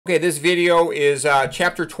Okay, this video is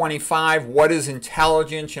chapter 25, What is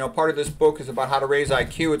Intelligence? Part of this book is about how to raise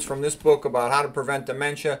IQ. It's from this book about how to prevent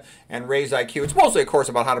dementia and raise IQ. It's mostly, of course,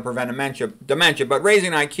 about how to prevent dementia, but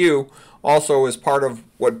raising IQ also is part of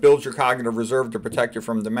what builds your cognitive reserve to protect you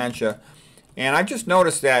from dementia. And I just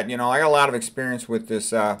noticed that, I got a lot of experience with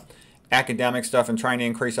this academic stuff and trying to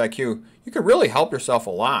increase IQ. You can really help yourself a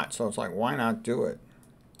lot, so it's like, why not do it?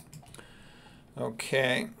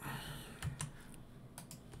 Okay.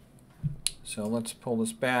 So let's pull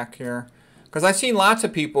this back here. Because I've seen lots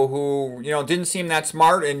of people who, didn't seem that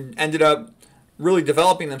smart and ended up really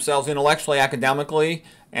developing themselves intellectually, academically.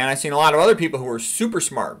 And I've seen a lot of other people who were super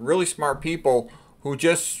smart, really smart people who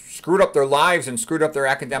just screwed up their lives and screwed up their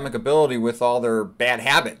academic ability with all their bad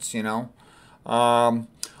habits, All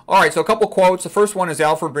right, so a couple quotes. The first one is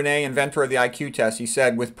Alfred Binet, inventor of the IQ test. He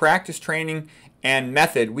said, with practice, training, and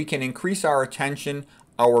method, we can increase our attention,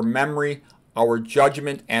 our memory, our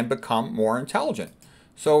judgment, and become more intelligent.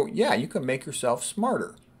 So yeah, you can make yourself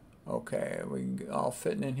smarter. Okay, we all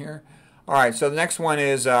fitting in here. All right, so the next one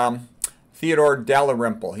is Theodore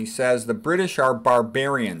Dalrymple. He says, the British are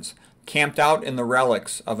barbarians camped out in the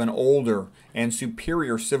relics of an older and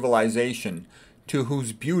superior civilization to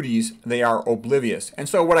whose beauties they are oblivious. And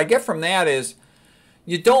so what I get from that is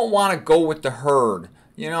you don't want to go with the herd.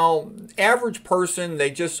 Average person,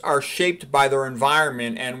 they just are shaped by their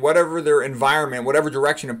environment, and whatever their environment, whatever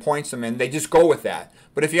direction it points them in, they just go with that.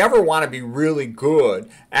 But if you ever want to be really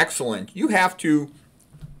good, excellent, you have to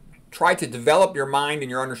try to develop your mind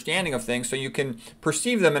and your understanding of things so you can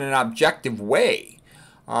perceive them in an objective way.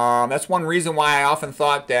 That's one reason why I often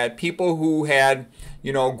thought that people who had,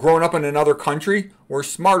 grown up in another country were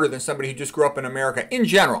smarter than somebody who just grew up in America in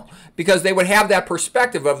general, because they would have that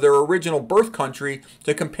perspective of their original birth country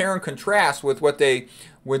to compare and contrast with what they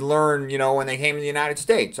would learn, when they came to the United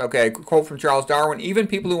States. Okay, a quote from Charles Darwin, even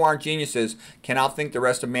people who aren't geniuses can outthink the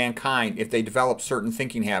rest of mankind if they develop certain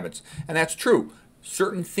thinking habits. And that's true.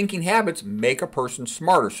 Certain thinking habits make a person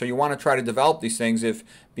smarter. So you want to try to develop these things if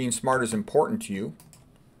being smart is important to you.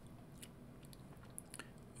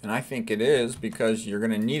 And I think it is, because you're going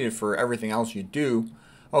to need it for everything else you do.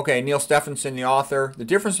 Okay, Neil Stephenson, the author. The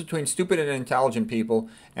difference between stupid and intelligent people,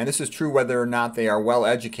 and this is true whether or not they are well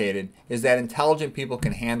educated, is that intelligent people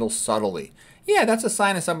can handle subtlety. Yeah, that's a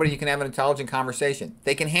sign of somebody who can have an intelligent conversation.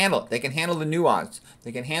 They can handle it. They can handle the nuance.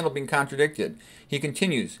 They can handle being contradicted. He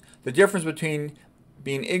continues, the difference between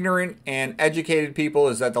being ignorant and educated people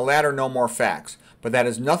is that the latter know more facts, but that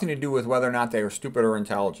has nothing to do with whether or not they are stupid or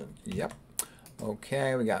intelligent. Yep.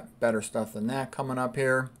 Okay, we got better stuff than that coming up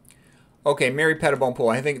here. Okay, Mary Pettibone Poole.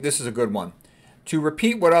 I think this is a good one. To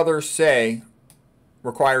repeat what others say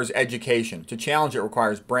requires education. To challenge it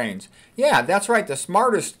requires brains. Yeah, that's right. The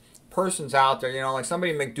smartest persons out there, like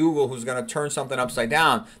somebody McDougal who's going to turn something upside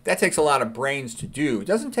down, that takes a lot of brains to do. It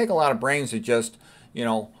doesn't take a lot of brains to just,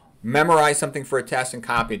 memorize something for a test and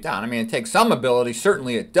copy it down. I mean, it takes some ability.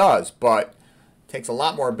 Certainly it does, but it takes a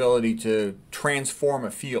lot more ability to transform a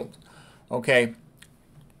field. Okay.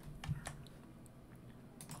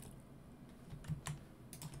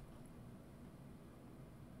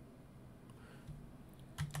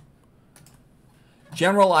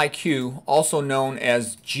 General IQ, also known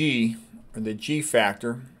as G, or the G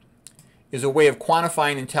factor, is a way of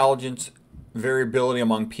quantifying intelligence variability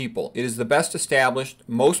among people. It is the best established,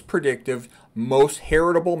 most predictive, most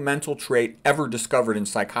heritable mental trait ever discovered in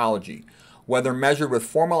psychology. Whether measured with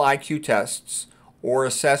formal IQ tests or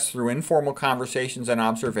assessed through informal conversations and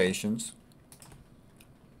observations,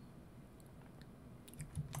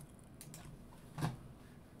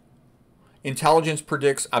 intelligence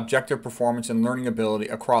predicts objective performance and learning ability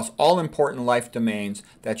across all important life domains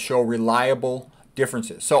that show reliable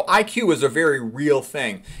differences. So IQ is a very real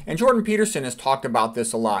thing. And Jordan Peterson has talked about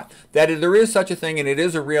this a lot, that there is such a thing and it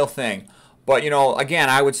is a real thing. But, again,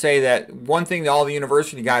 I would say that one thing that all the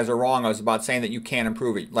university guys are wrong is about saying that you can't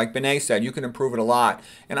improve it. Like Binet said, you can improve it a lot.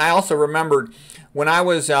 And I also remembered when I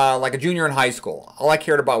was like a junior in high school, all I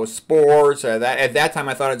cared about was sports. At that time,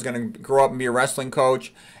 I thought I was going to grow up and be a wrestling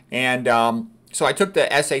coach. And so I took the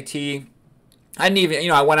SAT. I didn't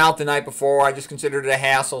even, I went out the night before. I just considered it a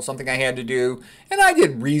hassle, something I had to do. And I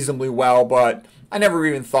did reasonably well, but I never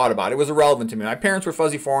even thought about it. It was irrelevant to me. My parents were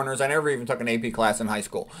fuzzy foreigners. I never even took an AP class in high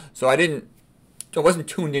school. So I wasn't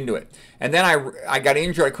tuned into it. And then I got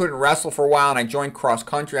injured. I couldn't wrestle for a while, and I joined cross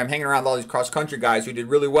country. I'm hanging around with all these cross country guys who did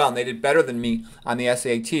really well, and they did better than me on the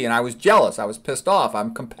SAT. And I was jealous. I was pissed off.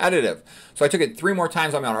 I'm competitive. So I took it 3 more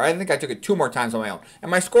times on my own. Or I think I took it 2 more times on my own.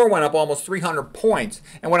 And my score went up almost 300 points.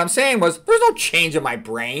 And what I'm saying was, there's no change in my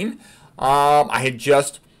brain. I had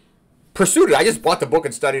just pursued it. I just bought the book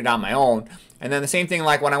and studied it on my own. And then the same thing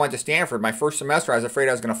like when I went to Stanford, my first semester, I was afraid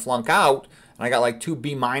I was going to flunk out. And I got like 2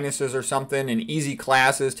 B minuses or something in easy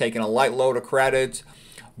classes, taking a light load of credits.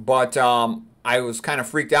 But I was kind of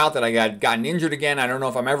freaked out that I had gotten injured again. I don't know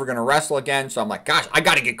if I'm ever going to wrestle again. So I'm like, gosh, I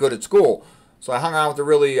got to get good at school. So I hung out with a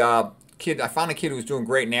really kid. I found a kid who was doing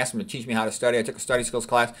great and asked him to teach me how to study. I took a study skills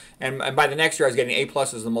class. And by the next year, I was getting A+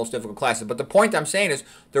 as the most difficult classes. But the point I'm saying is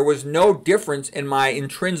there was no difference in my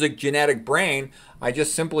intrinsic genetic brain. I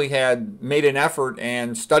just simply had made an effort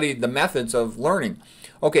and studied the methods of learning.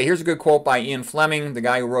 Okay, here's a good quote by Ian Fleming, the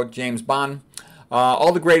guy who wrote James Bond.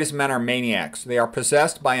 All the greatest men are maniacs. They are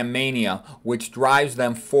possessed by a mania which drives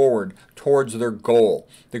them forward towards their goal.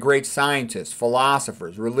 The great scientists,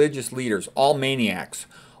 philosophers, religious leaders, all maniacs.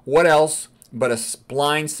 What else but a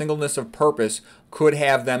blind singleness of purpose could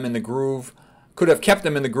have them in the groove, could have kept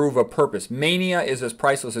them in the groove of purpose? Mania is as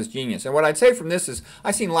priceless as genius. And what I'd say from this is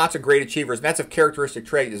I've seen lots of great achievers, and that's a characteristic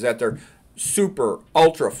trait, is that they're super,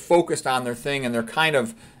 ultra focused on their thing, and they're kind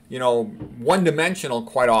of, you know, one-dimensional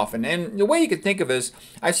quite often. And the way you could think of it is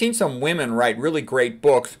I've seen some women write really great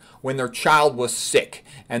books when their child was sick,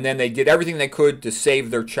 and then they did everything they could to save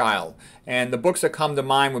their child. And the books that come to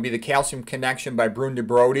mind would be The Calcium Connection by Brune de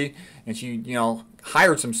Brody. And she, you know,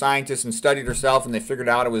 hired some scientists and studied herself, and they figured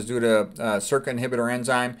out it was due to SERCA inhibitor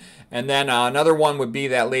enzyme. And then another one would be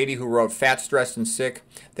that lady who wrote Fat, Stressed, and Sick.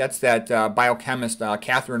 That's that biochemist,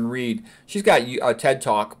 Catherine Reed. She's got a TED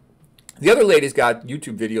Talk. The other lady's got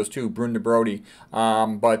YouTube videos too, Brune de Brody.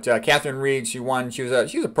 But Catherine Reed, she was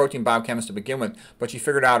a protein biochemist to begin with, but she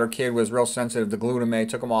figured out her kid was real sensitive to glutamate,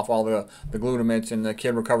 took him off all the glutamates, and the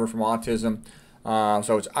kid recovered from autism.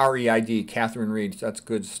 So it's R-E-I-D, Catherine Reed. That's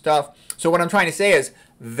good stuff. So what I'm trying to say is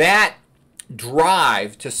that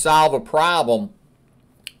drive to solve a problem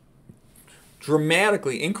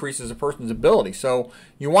dramatically increases a person's ability. So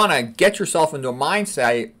you want to get yourself into a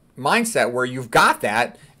mindset where you've got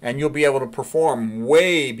that, and you'll be able to perform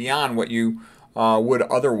way beyond what you would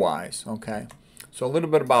otherwise. Okay. So a little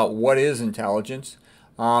bit about what is intelligence.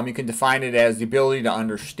 You can define it as the ability to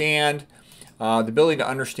understand. The ability to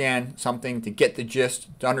understand something, to get the gist,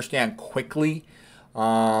 to understand quickly,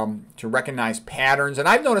 to recognize patterns. And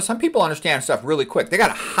I've noticed some people understand stuff really quick. They got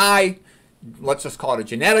a high, let's just call it a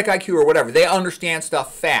genetic IQ or whatever. They understand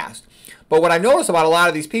stuff fast. But what I've noticed about a lot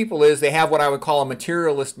of these people is they have what I would call a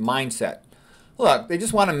materialist mindset. Look, they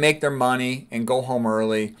just want to make their money and go home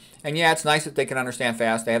early. And yeah, it's nice that they can understand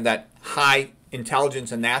fast. They have that high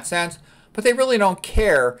intelligence in that sense. But they really don't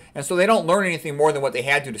care, and so they don't learn anything more than what they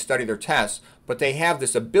had to study their tests. But they have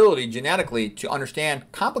this ability genetically to understand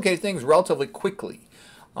complicated things relatively quickly.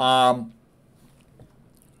 Another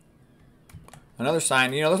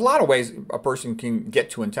sign, you know, there's a lot of ways a person can get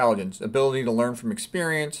to intelligence. Ability to learn from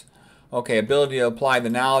experience. Okay, ability to apply the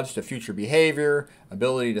knowledge to future behavior,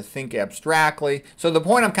 ability to think abstractly. So the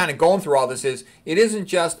point I'm kind of going through all this is it isn't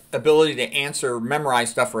just ability to memorize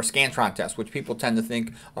stuff for a Scantron test, which people tend to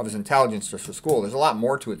think of as intelligence just for school. There's a lot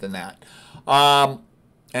more to it than that. And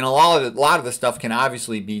a lot of the stuff can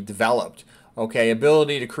obviously be developed. Okay,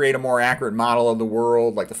 ability to create a more accurate model of the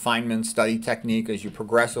world, like the Feynman study technique, as you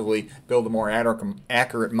progressively build a more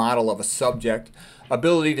accurate model of a subject.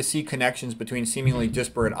 Ability to see connections between seemingly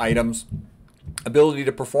disparate items. Ability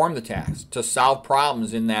to perform the task, to solve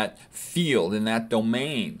problems in that field, in that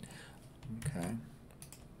domain. Okay.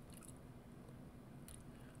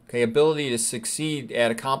 Okay, ability to succeed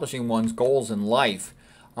at accomplishing one's goals in life.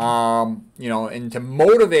 You know, and to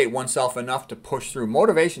motivate oneself enough to push through.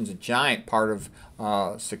 Motivation is a giant part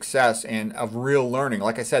of success and of real learning.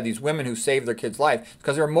 Like I said, these women who saved their kids' life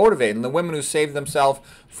because they're motivated. And the women who saved themselves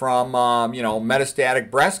from, you know, metastatic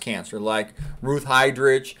breast cancer, like Ruth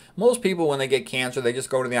Heydrich. Most people, when they get cancer, they just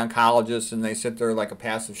go to the oncologist and they sit there like a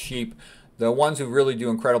passive sheep. The ones who really do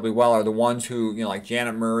incredibly well are the ones who, you know, like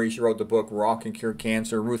Janet Murray. She wrote the book Raw Can Cure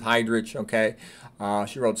Cancer. Ruth Heydrich, okay.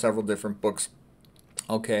 She wrote several different books.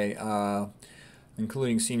 Okay,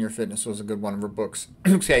 including Senior Fitness was a good one of her books.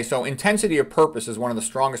 Okay, so intensity of purpose is one of the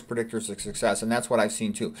strongest predictors of success, and that's what I've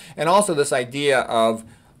seen too. And also this idea of,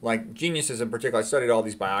 like, geniuses in particular. I studied all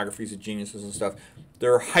these biographies of geniuses and stuff.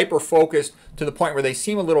 They're hyper-focused to the point where they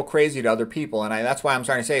seem a little crazy to other people, and that's why I'm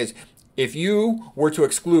trying to say is if you were to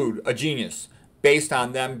exclude a genius based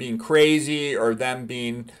on them being crazy or them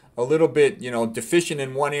being a little bit, you know, deficient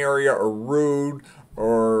in one area or rude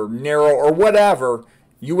or narrow or whatever,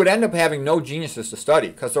 you would end up having no geniuses to study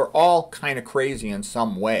because they're all kind of crazy in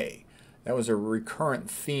some way. That was a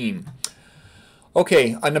recurrent theme.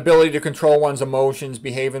 Okay, an ability to control one's emotions,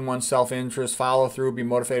 behave in one's self-interest, follow through, be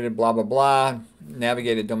motivated, blah, blah, blah,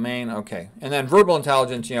 navigate a domain. Okay, and then verbal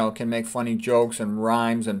intelligence, you know, can make funny jokes and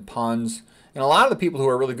rhymes and puns And a lot of the people who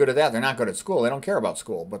are really good at that, they're not good at school. They don't care about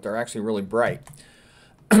school, but they're actually really bright.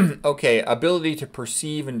 Okay, ability to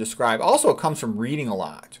perceive and describe. Also, it comes from reading a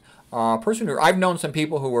lot. I've known some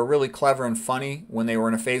people who were really clever and funny when they were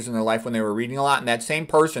in a phase in their life when they were reading a lot, and that same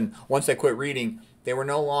person, once they quit reading, they were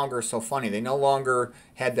no longer so funny. They no longer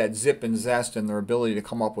had that zip and zest and their ability to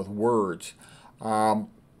come up with words.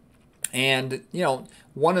 And, you know,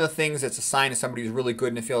 one of the things that's a sign of somebody who's really good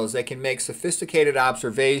in the field is they can make sophisticated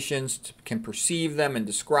observations, can perceive them and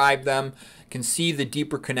describe them, can see the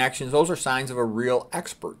deeper connections. Those are signs of a real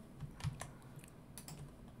expert.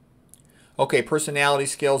 Okay, personality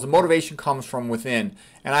skills. The motivation comes from within.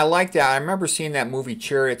 And I like that. I remember seeing that movie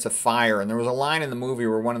Chariots of Fire, and there was a line in the movie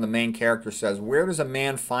where one of the main characters says, "Where does a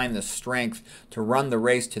man find the strength to run the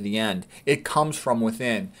race to the end? It comes from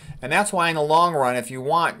within." And that's why in the long run, if you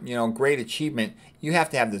want, you know, great achievement, you have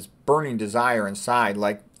to have this burning desire inside.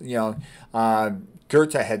 Like, you know,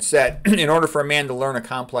 Goethe had said, in order for a man to learn a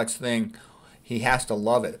complex thing, he has to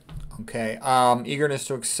love it. Okay, eagerness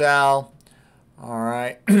to excel. All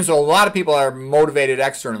right, so a lot of people are motivated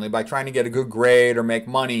externally by trying to get a good grade or make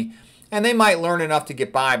money, and they might learn enough to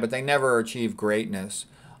get by, but they never achieve greatness.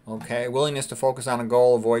 Okay, willingness to focus on a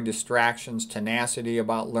goal, avoid distractions, tenacity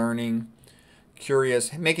about learning,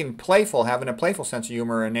 curious, making playful, having a playful sense of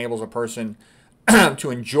humor enables a person to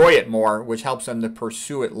enjoy it more, which helps them to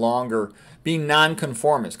pursue it longer. Being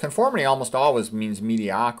nonconformist. Conformity almost always means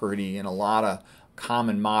mediocrity in a lot of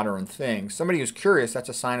common modern things. Somebody who's curious, that's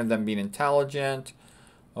a sign of them being intelligent.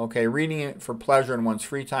 Okay, reading it for pleasure in one's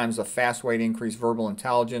free time is a fast way to increase verbal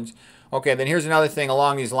intelligence. Okay, then here's another thing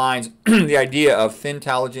along these lines, the idea of thin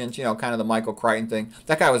intelligence, you know, kind of the Michael Crichton thing.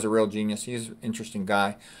 That guy was a real genius. He's an interesting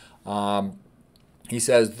guy. He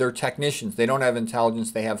says they're technicians. They don't have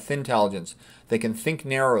intelligence. They have thin intelligence. They can think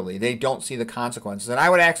narrowly. They don't see the consequences. And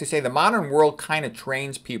I would actually say the modern world kind of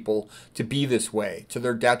trains people to be this way, to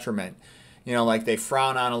their detriment. You know, like they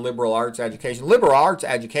frown on a liberal arts education. Liberal arts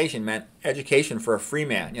education meant education for a free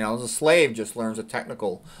man. You know, as a slave just learns a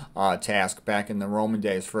technical task back in the Roman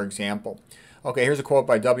days, for example. Okay, here's a quote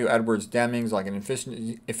by W. Edwards Demings, like an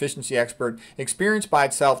efficiency expert. Experience by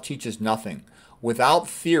itself teaches nothing. Without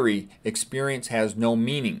theory, experience has no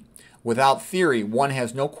meaning. Without theory, one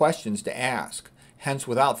has no questions to ask. Hence,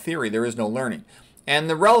 without theory, there is no learning. And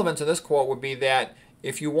the relevance of this quote would be that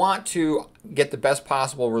if you want to get the best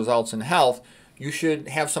possible results in health, you should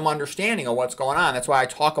have some understanding of what's going on. That's why I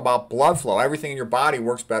talk about blood flow. Everything in your body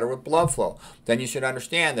works better with blood flow. Then you should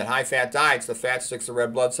understand that high-fat diets, the fat sticks the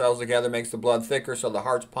red blood cells together, makes the blood thicker, so the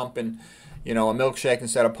heart's pumping, you know, a milkshake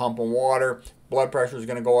instead of pumping water. Blood pressure is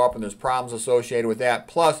going to go up, and there's problems associated with that.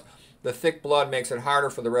 Plus, the thick blood makes it harder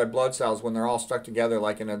for the red blood cells when they're all stuck together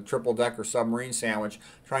like in a triple-decker submarine sandwich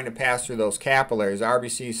trying to pass through those capillaries.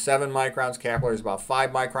 RBC is 7 microns, capillaries about 5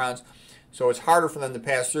 microns. So it's harder for them to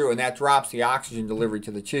pass through, and that drops the oxygen delivery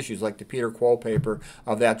to the tissues, like the Peter Quoll paper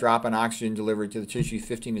of that drop in oxygen delivery to the tissues,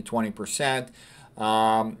 15 to 20%.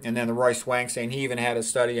 And then the Roy Swank saying he even had a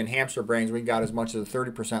study in hamster brains where he got as much as a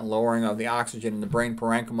 30% lowering of the oxygen in the brain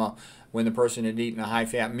parenchyma when the person had eaten a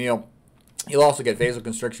high-fat meal. You'll also get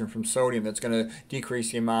vasoconstriction from sodium that's going to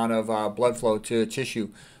decrease the amount of blood flow to tissue.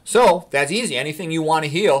 So that's easy. Anything you want to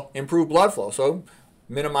heal, improve blood flow. So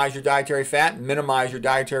minimize your dietary fat, minimize your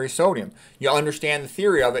dietary sodium. You understand the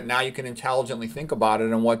theory of it, now you can intelligently think about it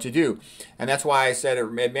and what to do. And that's why I said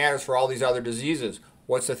it matters for all these other diseases.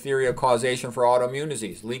 What's the theory of causation for autoimmune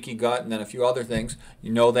disease? Leaky gut and then a few other things.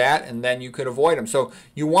 You know that, and then you could avoid them. So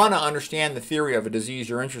you want to understand the theory of a disease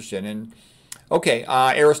you're interested in. Okay,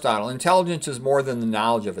 Aristotle. Intelligence is more than the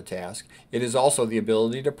knowledge of a task. It is also the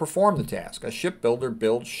ability to perform the task. A shipbuilder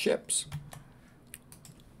builds ships.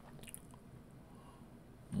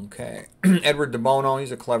 Okay, Edward de Bono,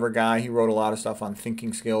 he's a clever guy. He wrote a lot of stuff on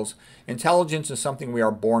thinking skills. Intelligence is something we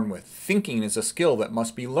are born with. Thinking is a skill that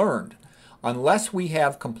must be learned. Unless we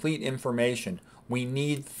have complete information, we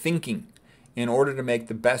need thinking in order to make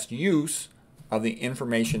the best use of the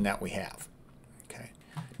information that we have.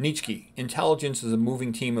 Nietzsche, intelligence is a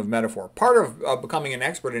moving team of metaphor. Part of becoming an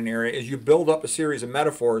expert in an area is you build up a series of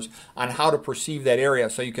metaphors on how to perceive that area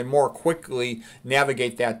so you can more quickly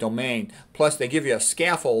navigate that domain. Plus, they give you a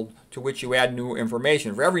scaffold to which you add new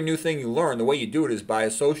information. For every new thing you learn, the way you do it is by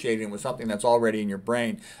associating it with something that's already in your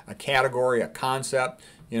brain. A category, a concept,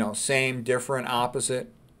 you know, same, different,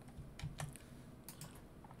 opposite.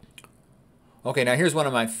 Okay, now here's one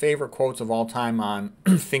of my favorite quotes of all time on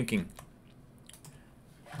thinking.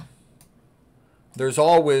 There's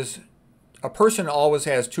always, a person always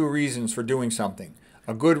has two reasons for doing something.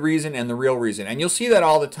 A good reason and the real reason. And you'll see that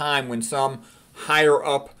all the time when some higher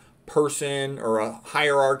up person or a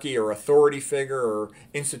hierarchy or authority figure or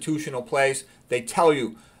institutional place, they tell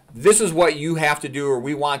you, this is what you have to do or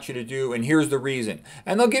we want you to do, and here's the reason.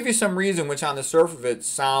 And they'll give you some reason which on the surface of it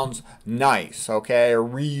sounds nice, okay, or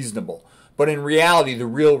reasonable. But in reality, the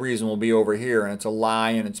real reason will be over here, and it's a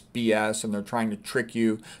lie, and it's BS, and they're trying to trick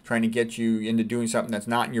you, trying to get you into doing something that's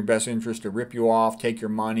not in your best interest, to rip you off, take your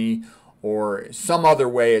money, or some other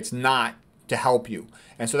way it's not to help you.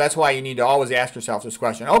 And so that's why you need to always ask yourself this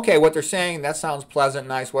question. Okay, what they're saying, that sounds pleasant,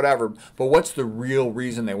 nice, whatever, but what's the real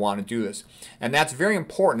reason they want to do this? And that's very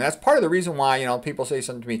important. That's part of the reason why, you know, people say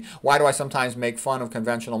something to me, why do I sometimes make fun of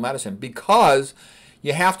conventional medicine? Because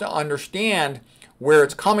you have to understand where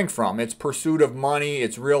it's coming from. It's pursuit of money,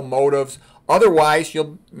 it's real motives. Otherwise,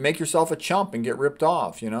 you'll make yourself a chump and get ripped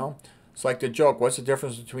off, you know? It's like the joke, what's the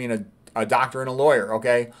difference between a doctor and a lawyer,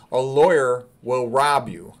 okay? A lawyer will rob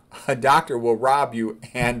you. A doctor will rob you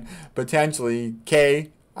and potentially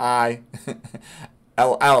KILL,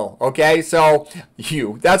 okay? So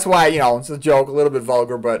that's why, you know, it's a joke, a little bit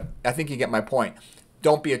vulgar, but I think you get my point.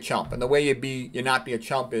 Don't be a chump. And the way you not be a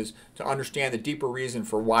chump is to understand the deeper reason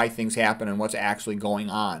for why things happen and what's actually going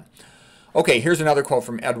on. Okay, here's another quote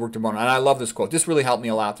from Edward de Bono, and I love this quote. This really helped me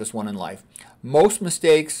a lot, this one in life. Most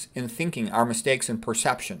mistakes in thinking are mistakes in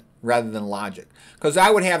perception rather than logic. Because I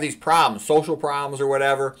would have these problems, social problems or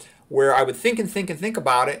whatever, where I would think and think and think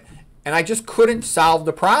about it, and I just couldn't solve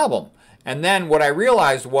the problem. And then what I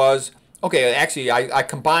realized was, okay, actually, I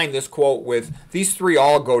combined this quote with, these three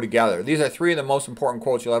all go together. These are three of the most important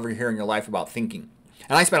quotes you'll ever hear in your life about thinking.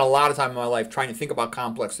 And I spent a lot of time in my life trying to think about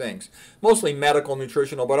complex things, mostly medical,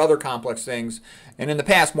 nutritional, but other complex things. And in the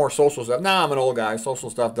past, more social stuff. Now I'm an old guy. Social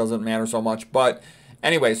stuff doesn't matter so much. But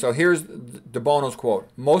anyway, so here's de Bono's quote.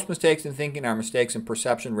 Most mistakes in thinking are mistakes in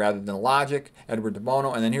perception rather than logic, Edward de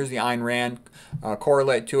Bono. And then here's the Ayn Rand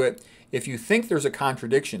correlate to it. If you think there's a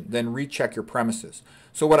contradiction, then recheck your premises.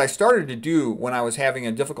 So what I started to do when I was having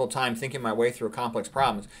a difficult time thinking my way through a complex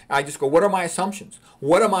problem, I just go, what are my assumptions?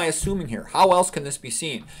 What am I assuming here? How else can this be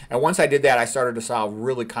seen? And once I did that, I started to solve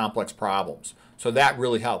really complex problems. So that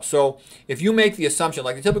really helps. So if you make the assumption,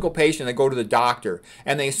 like the typical patient, they go to the doctor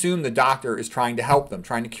and they assume the doctor is trying to help them,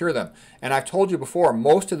 trying to cure them. And I've told you before,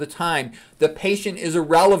 most of the time, the patient is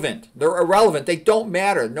irrelevant. They're irrelevant. They don't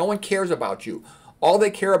matter. No one cares about you. All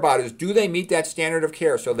they care about is, do they meet that standard of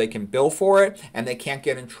care so they can bill for it and they can't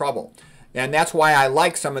get in trouble. And that's why I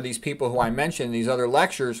like some of these people who I mentioned in these other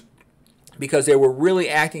lectures, because they were really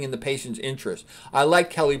acting in the patient's interest. I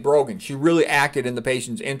like Kelly Brogan. She really acted in the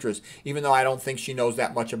patient's interest, even though I don't think she knows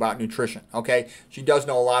that much about nutrition, okay? She does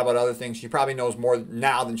know a lot about other things. She probably knows more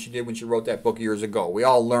now than she did when she wrote that book years ago. We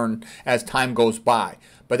all learn as time goes by,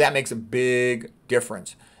 but that makes a big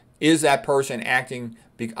difference. Is that person acting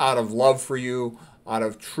out of love for you, out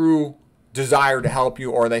of true desire to help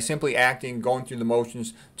you, or are they simply acting, going through the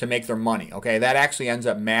motions to make their money? Okay, that actually ends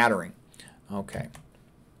up mattering. Okay.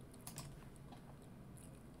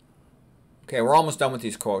 Okay, we're almost done with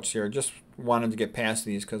these quotes here. Just wanted to get past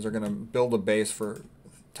these because they're going to build a base for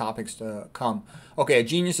topics to come. Okay, a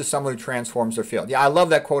genius is someone who transforms their field. Yeah, I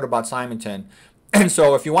love that quote about Simonton. And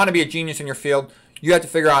so if you want to be a genius in your field, you have to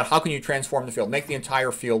figure out how can you transform the field, make the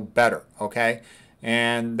entire field better, okay?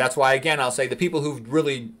 And that's why, again, I'll say the people who've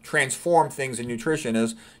really transformed things in nutrition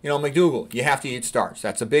is, you know, McDougall, you have to eat starch.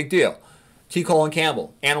 That's a big deal. T. Colin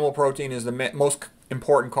Campbell, animal protein is the most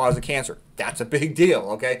important cause of cancer. That's a big deal,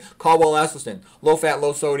 okay? Caldwell-Esselstyn, low-fat,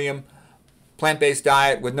 low-sodium, plant-based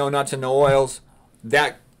diet with no nuts and no oils.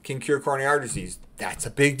 That can cure coronary artery disease. That's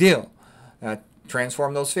a big deal.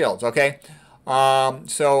 Transform those fields, okay?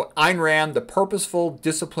 So Ayn Rand, the purposeful,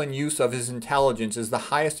 disciplined use of his intelligence is the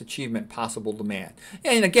highest achievement possible to man.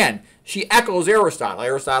 And again, she echoes Aristotle.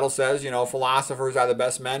 Aristotle says, you know, philosophers are the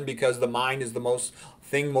best men because the mind is the most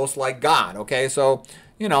like God. Okay, so,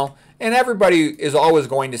 you know, and everybody is always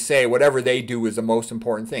going to say whatever they do is the most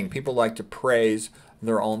important thing. People like to praise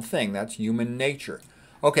their own thing. That's human nature.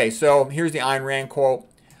 Okay, so here's the Ayn Rand quote.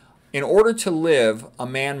 In order to live, a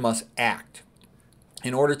man must act.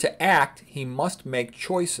 In order to act, he must make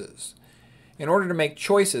choices. In order to make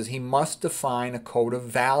choices, he must define a code of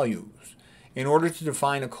values. In order to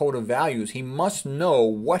define a code of values, he must know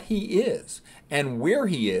what he is and where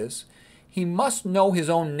he is. He must know his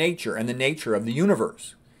own nature and the nature of the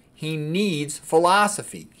universe. He needs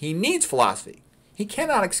philosophy. He needs philosophy. He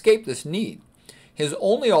cannot escape this need. His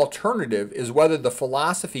only alternative is whether the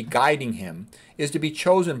philosophy guiding him is to be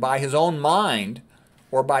chosen by his own mind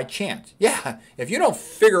or by chance. Yeah, if you don't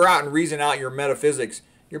figure out and reason out your metaphysics,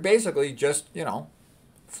 you're basically just, you know,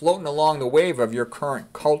 floating along the wave of your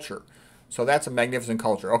current culture. So that's a magnificent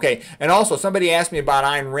culture. Okay, and also somebody asked me about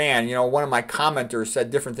Ayn Rand. You know, one of my commenters said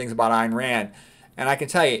different things about Ayn Rand. And I can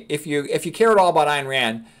tell you, if you care at all about Ayn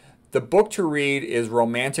Rand, the book to read is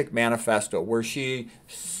Romantic Manifesto, where she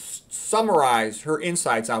summarized her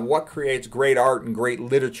insights on what creates great art and great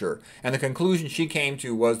literature. And the conclusion she came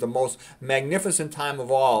to was the most magnificent time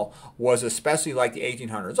of all was especially like the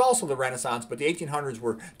 1800s. Also the Renaissance, but the 1800s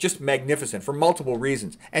were just magnificent for multiple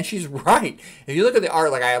reasons. And she's right. If you look at the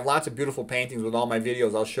art, like I have lots of beautiful paintings with all my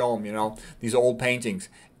videos, I'll show them, you know, these old paintings.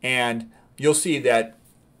 And you'll see that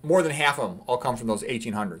more than half of them all come from those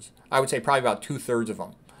 1800s. I would say probably about 2/3 of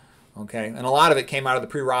them. Okay, and a lot of it came out of the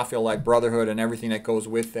pre-Raphaelite Brotherhood and everything that goes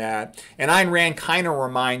with that. And Ayn Rand kind of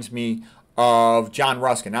reminds me of John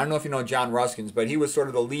Ruskin. I don't know if you know John Ruskin, but he was sort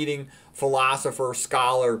of the leading philosopher,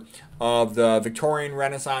 scholar of the Victorian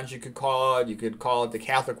Renaissance, you could call it. You could call it the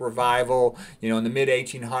Catholic Revival, you know, in the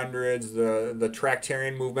mid-1800s, the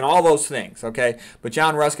Tractarian movement, all those things, okay? But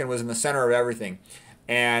John Ruskin was in the center of everything.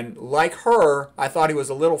 And like her, I thought he was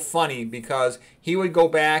a little funny because he would go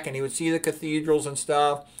back and he would see the cathedrals and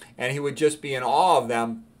stuff, and he would just be in awe of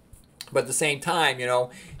them. But at the same time, you know,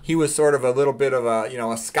 he was sort of a little bit of a, you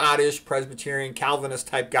know, a Scottish, Presbyterian, Calvinist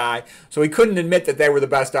type guy. So he couldn't admit that they were the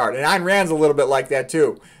best art. And Ayn Rand's a little bit like that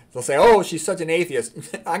too. They'll say, oh, she's such an atheist.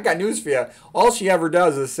 I got news for you. All she ever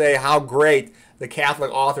does is say how great the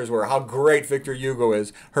Catholic authors were, how great Victor Hugo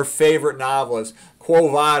is, her favorite novelist,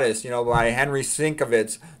 Quo Vadis, you know, by Henry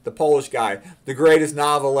Sienkiewicz, the Polish guy, the greatest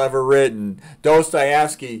novel ever written,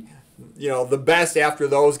 Dostoevsky, you know, the best after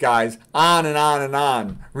those guys, on and on and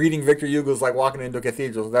on. Reading Victor Hugo is like walking into a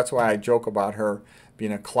cathedral. That's why I joke about her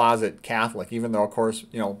being a closet Catholic, even though, of course,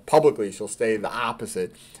 you know, publicly she'll stay the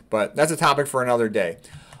opposite. But that's a topic for another day.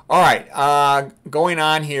 All right, going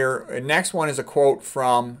on here. Next one is a quote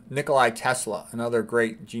from Nikola Tesla, another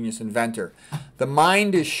great genius inventor. The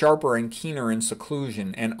mind is sharper and keener in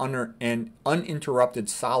seclusion and uninterrupted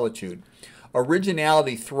solitude.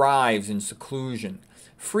 Originality thrives in seclusion.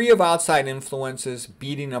 Free of outside influences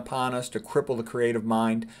beating upon us to cripple the creative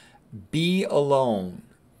mind. Be alone.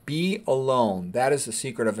 Be alone. That is the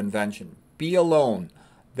secret of invention. Be alone.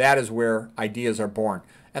 That is where ideas are born.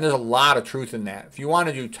 And there's a lot of truth in that. If you want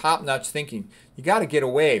to do top-notch thinking, you got to get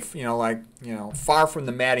away, you know, like, you know, far from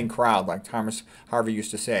the madding crowd, like Thomas Harvey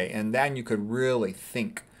used to say. And then you could really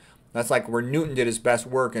think. That's like where Newton did his best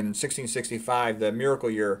work in 1665, the miracle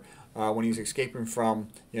year, when he was escaping from,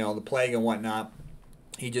 you know, the plague and whatnot.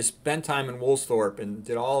 He just spent time in Woolsthorpe and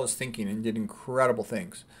did all his thinking and did incredible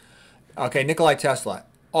things. Okay, Nikola Tesla.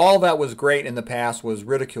 All that was great in the past was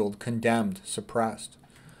ridiculed, condemned, suppressed.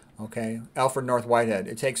 Okay, Alfred North Whitehead.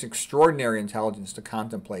 It takes extraordinary intelligence to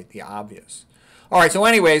contemplate the obvious. All right, so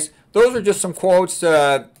anyways, those are just some quotes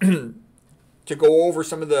to go over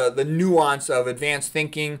some of the nuance of advanced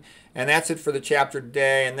thinking. And that's it for the chapter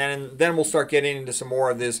today. And then we'll start getting into some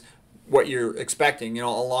more of this, what you're expecting, you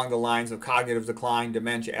know, along the lines of cognitive decline,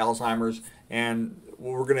 dementia, Alzheimer's. And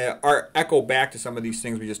we're going to echo back to some of these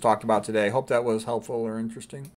things we just talked about today. Hope that was helpful or interesting.